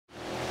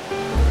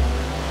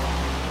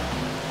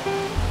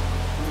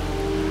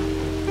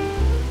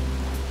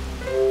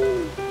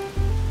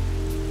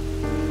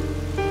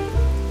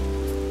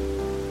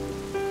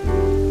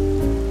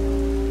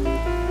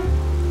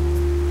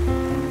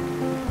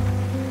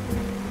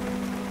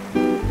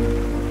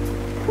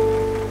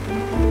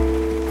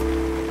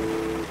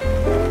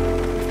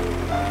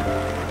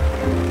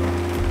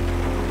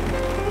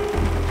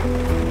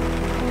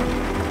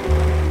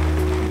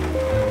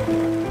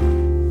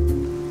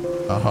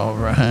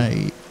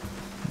Alright,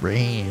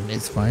 rain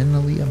is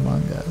finally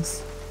among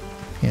us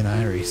in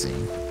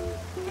iRacing.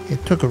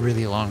 It took a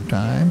really long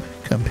time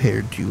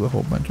compared to a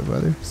whole bunch of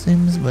other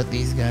sims, but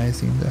these guys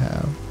seem to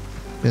have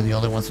been the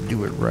only ones to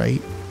do it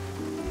right,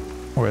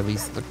 or at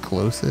least the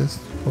closest.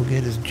 We'll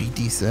get is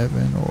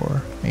GT7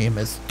 or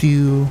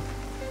AMS2,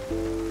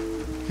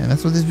 and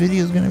that's what this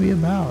video is going to be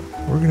about.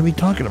 We're going to be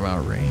talking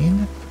about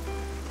rain.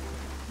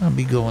 I'll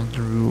be going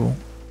through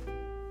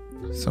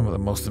some of the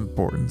most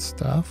important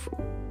stuff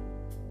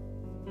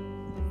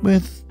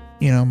with,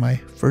 you know, my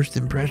first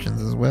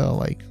impressions as well,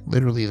 like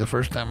literally the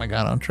first time I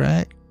got on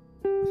track,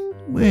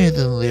 with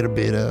a little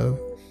bit of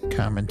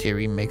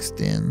commentary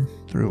mixed in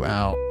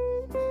throughout,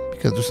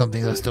 because there's some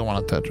things I still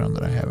want to touch on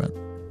that I haven't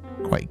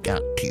quite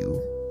got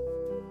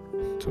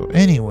to. So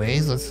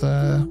anyways, let's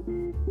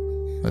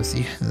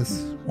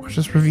watch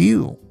this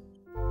review.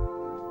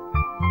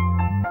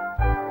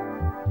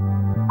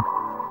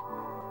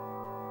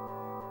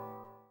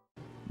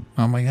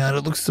 Oh my god,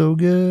 it looks so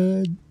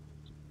good.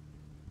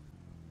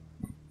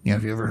 Yeah,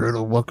 have you ever heard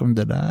of Welcome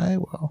to Die?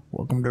 Well,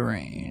 welcome to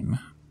rain.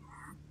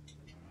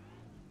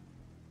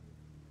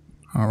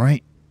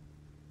 Alright.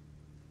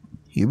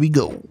 Here we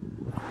go.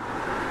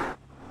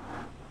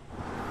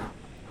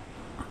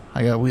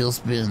 I got wheel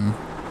spin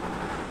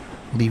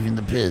leaving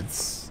the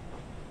pits.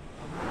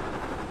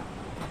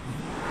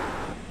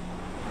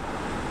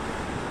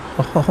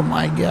 Oh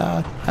my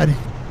god.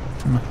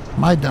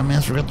 My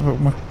dumbass forgot to put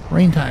my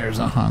rain tires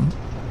on.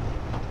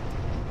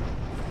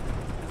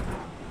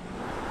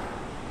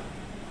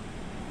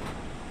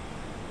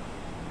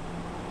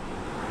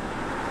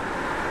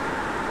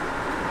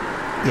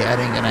 Yeah, it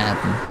ain't gonna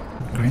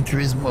happen. Gran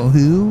Turismo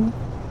who?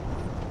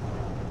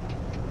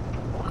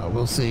 I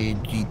will say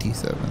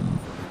GT7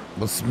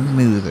 was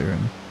smoother,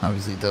 and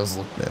obviously it does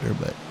look better,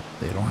 but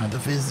they don't have the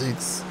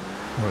physics,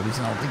 or at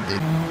least I don't think they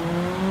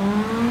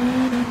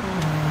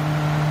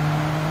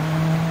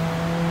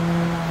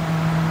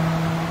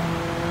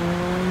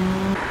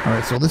do.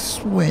 Alright, so let's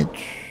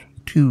switch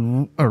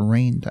to a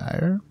rain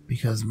tire,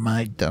 because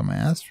my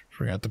dumbass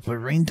forgot to put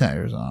rain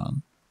tires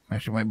on.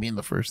 Actually, might be in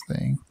the first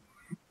thing.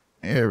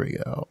 There we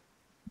go.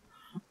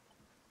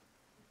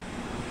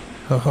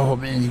 Oh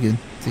man, you can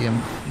see I'm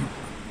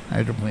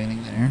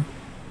hydroplaning there.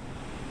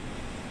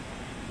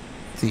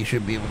 So you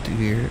should be able to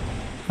hear it.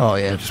 Oh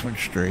yeah, it just went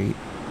straight.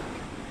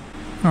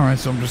 Alright,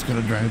 so I'm just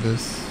gonna drive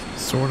this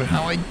sort of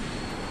how I...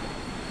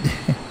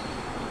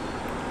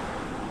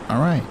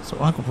 Alright, so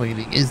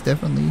aquaplaning is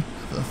definitely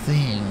the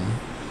thing.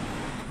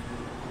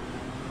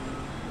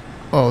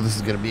 Oh, this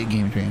is gonna be a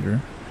game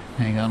changer.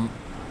 Hang on.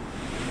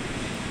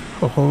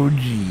 Oh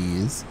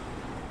jeez.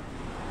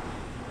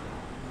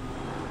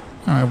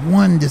 Alright,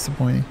 one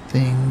disappointing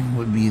thing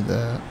would be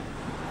the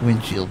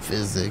windshield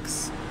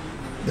physics.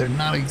 They're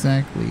not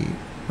exactly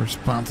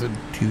responsive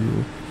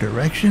to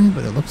direction,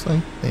 but it looks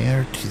like they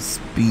are to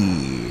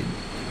speed.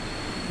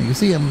 You can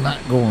see I'm not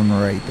going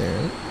right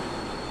there.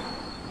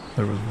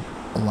 There was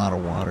a lot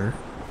of water.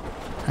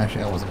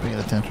 Actually, I wasn't paying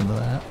attention to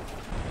that.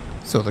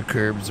 So the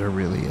curbs are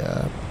really,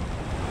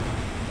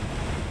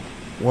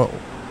 whoa,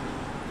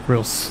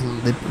 real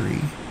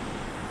slippery.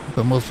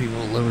 But most people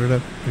load it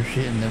up their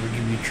shit and never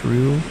give you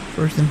true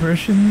first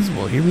impressions.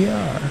 Well, here we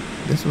are.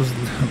 This was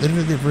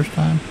literally the first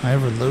time I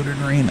ever loaded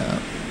rain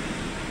up.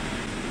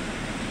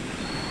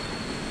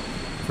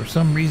 For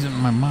some reason,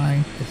 my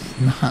mind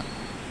is not...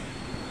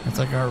 It's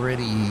like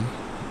already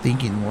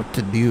thinking what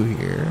to do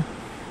here.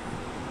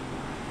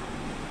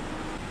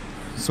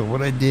 So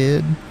what I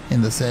did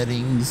in the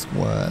settings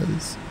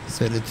was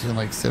set it to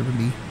like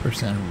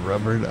 70%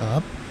 rubbered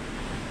up.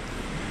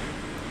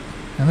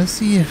 And let's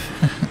see if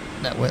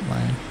that wet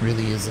line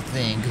really is a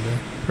thing, because I'm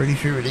pretty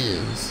sure it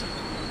is.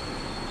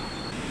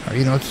 Or,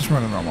 you know, let's just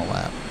run a normal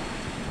lap.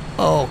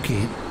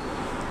 Okay.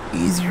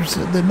 Easier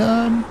said than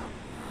done.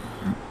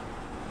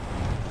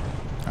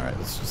 Alright,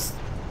 let's just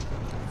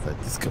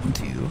let this come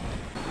to you.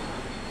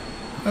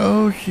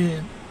 Oh,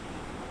 shit.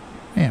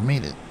 Man, I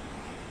made it.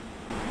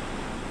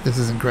 This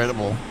is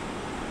incredible.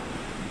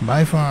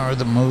 By far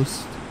the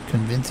most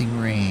convincing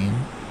rain.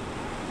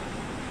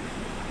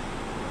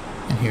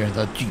 And here I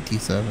thought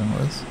GT7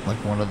 was like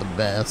one of the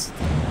best.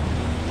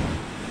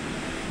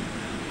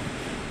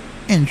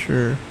 And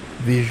sure,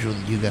 visually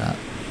you got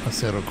a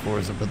set of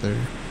Corsa, but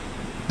they're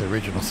the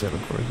original set of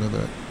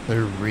Corsa.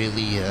 They're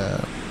really their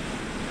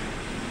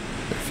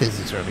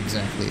physics aren't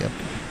exactly up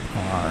to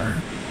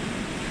par.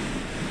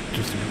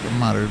 Just a bit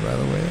moderate, by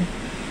the way.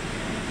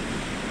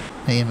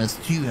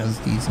 AMS2 has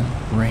decent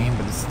rain,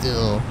 but it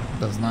still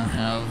does not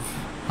have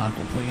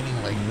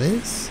aquaplaning like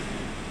this,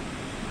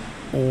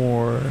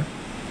 or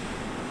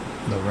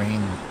the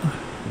rain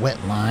wet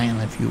line,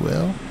 if you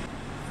will.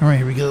 Alright,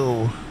 here we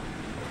go.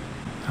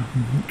 I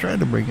tried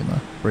to break in the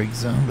brake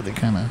zone, but it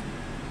kind of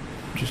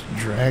just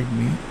dragged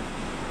me.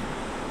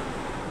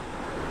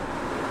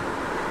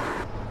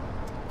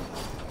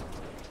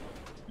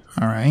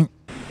 Alright.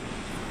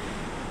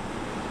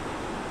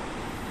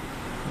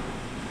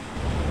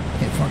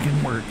 It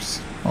fucking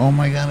works. Oh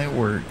my god, it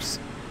works.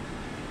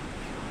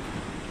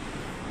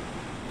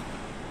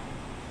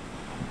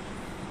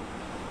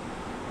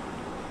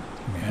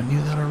 I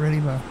knew that already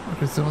about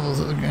some of those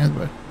other guys,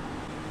 but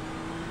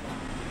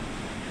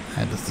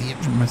I had to see it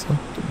for myself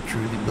to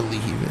truly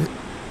believe it.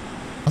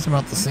 It's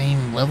about the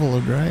same level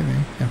of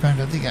driving. In fact,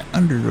 I think I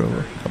underdrove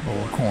a couple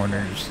of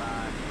corners.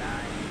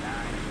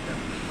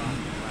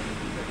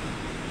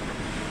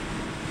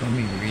 Let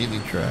me really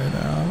try it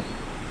out.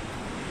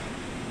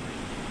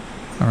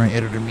 Alright,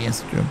 editor me has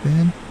to jump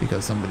in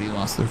because somebody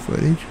lost their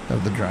footage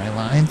of the dry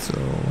line, so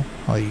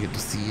all you get to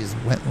see is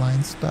wet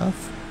line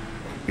stuff.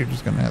 You're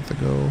just gonna have to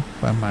go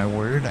by my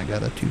word. I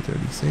got a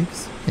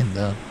 236 in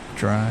the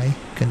dry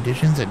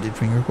conditions. I did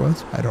finger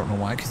quotes. I don't know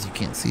why, because you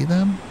can't see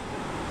them.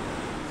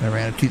 And I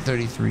ran a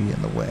 233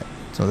 in the wet.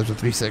 So there's a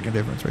 3-second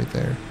difference right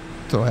there.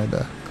 So I had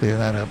to clear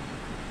that up.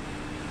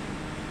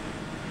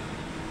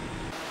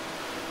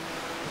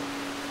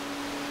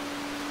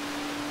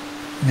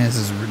 And this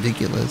is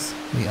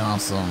ridiculously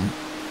awesome.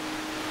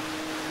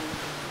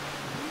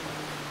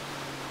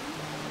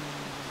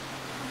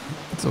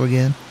 So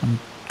again, I'm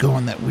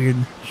going that weird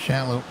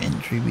shallow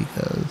entry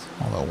because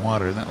all the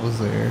water that was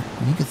there.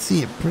 And you can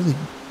see it pretty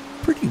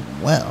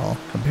well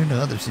compared to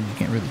other scenes. You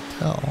can't really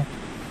tell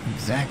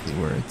exactly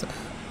where it's at.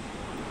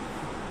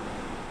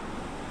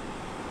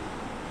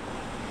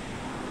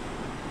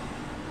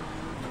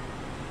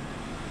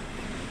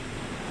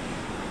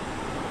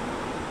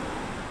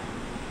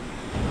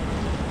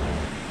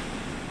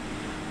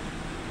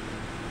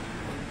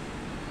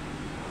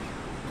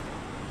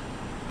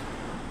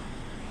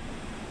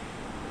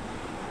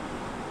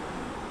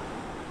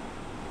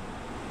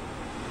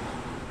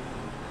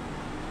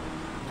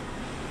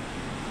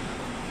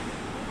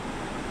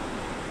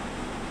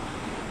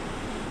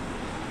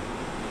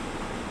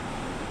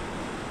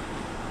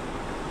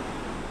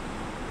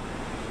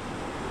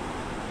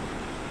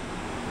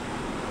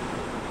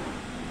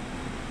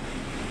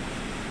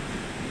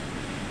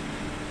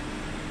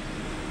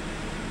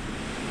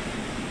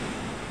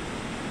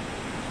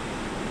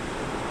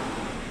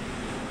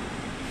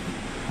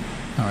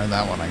 Alright,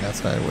 that one I got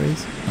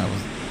sideways.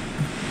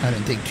 I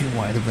didn't take too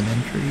wide of an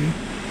entry.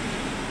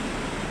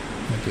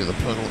 Went through the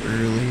puddle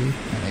early,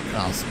 and it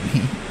cost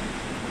me.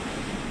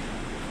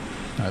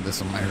 Alright,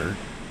 this one might hurt.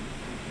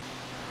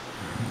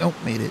 Nope,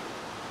 made it.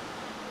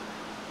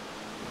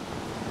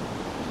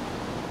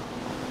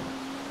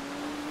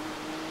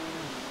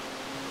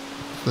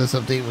 So this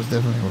update was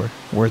definitely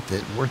worth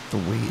it. Worth the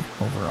wait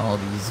over all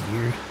these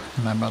years.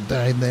 And I about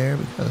died there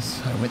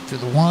because I went through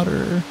the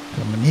water.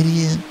 I'm an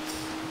idiot.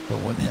 But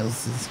what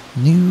else is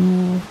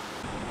new?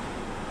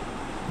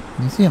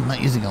 You see, I'm not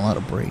using a lot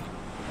of brake.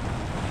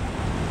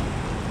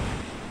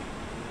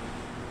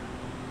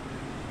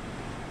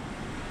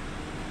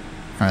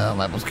 Alright, that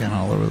lap was kind of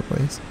all over the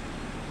place.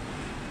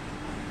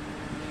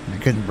 I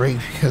couldn't brake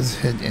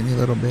because any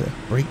little bit of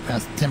brake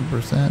past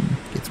 10%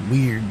 gets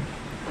weird.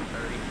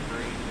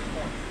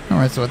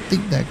 Alright, so I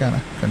think that kind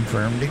of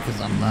confirmed it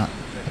because I'm not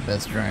the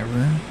best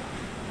driver.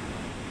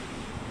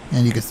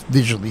 And you can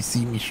visually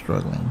see me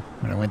struggling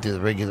when I went through the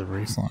regular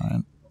race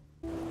line.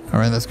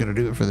 Alright, that's going to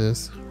do it for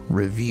this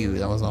review.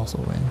 That was also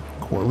in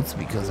quotes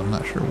because I'm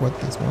not sure what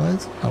this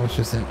was. I was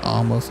just in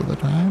awe most of the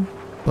time.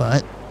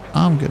 But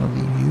I'm going to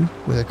leave you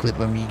with a clip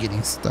of me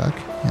getting stuck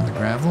in the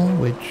gravel,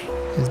 which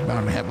is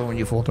bound to happen when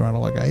you full throttle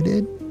like I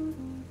did.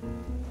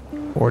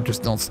 Or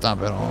just don't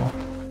stop at all.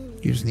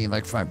 You just need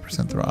like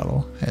 5%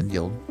 throttle and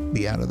you'll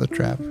be out of the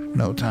trap in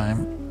no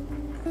time.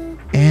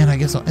 And I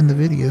guess I'll end the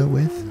video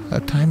with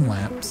a time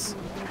lapse.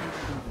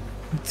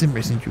 Sim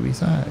Racing Chewy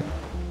side.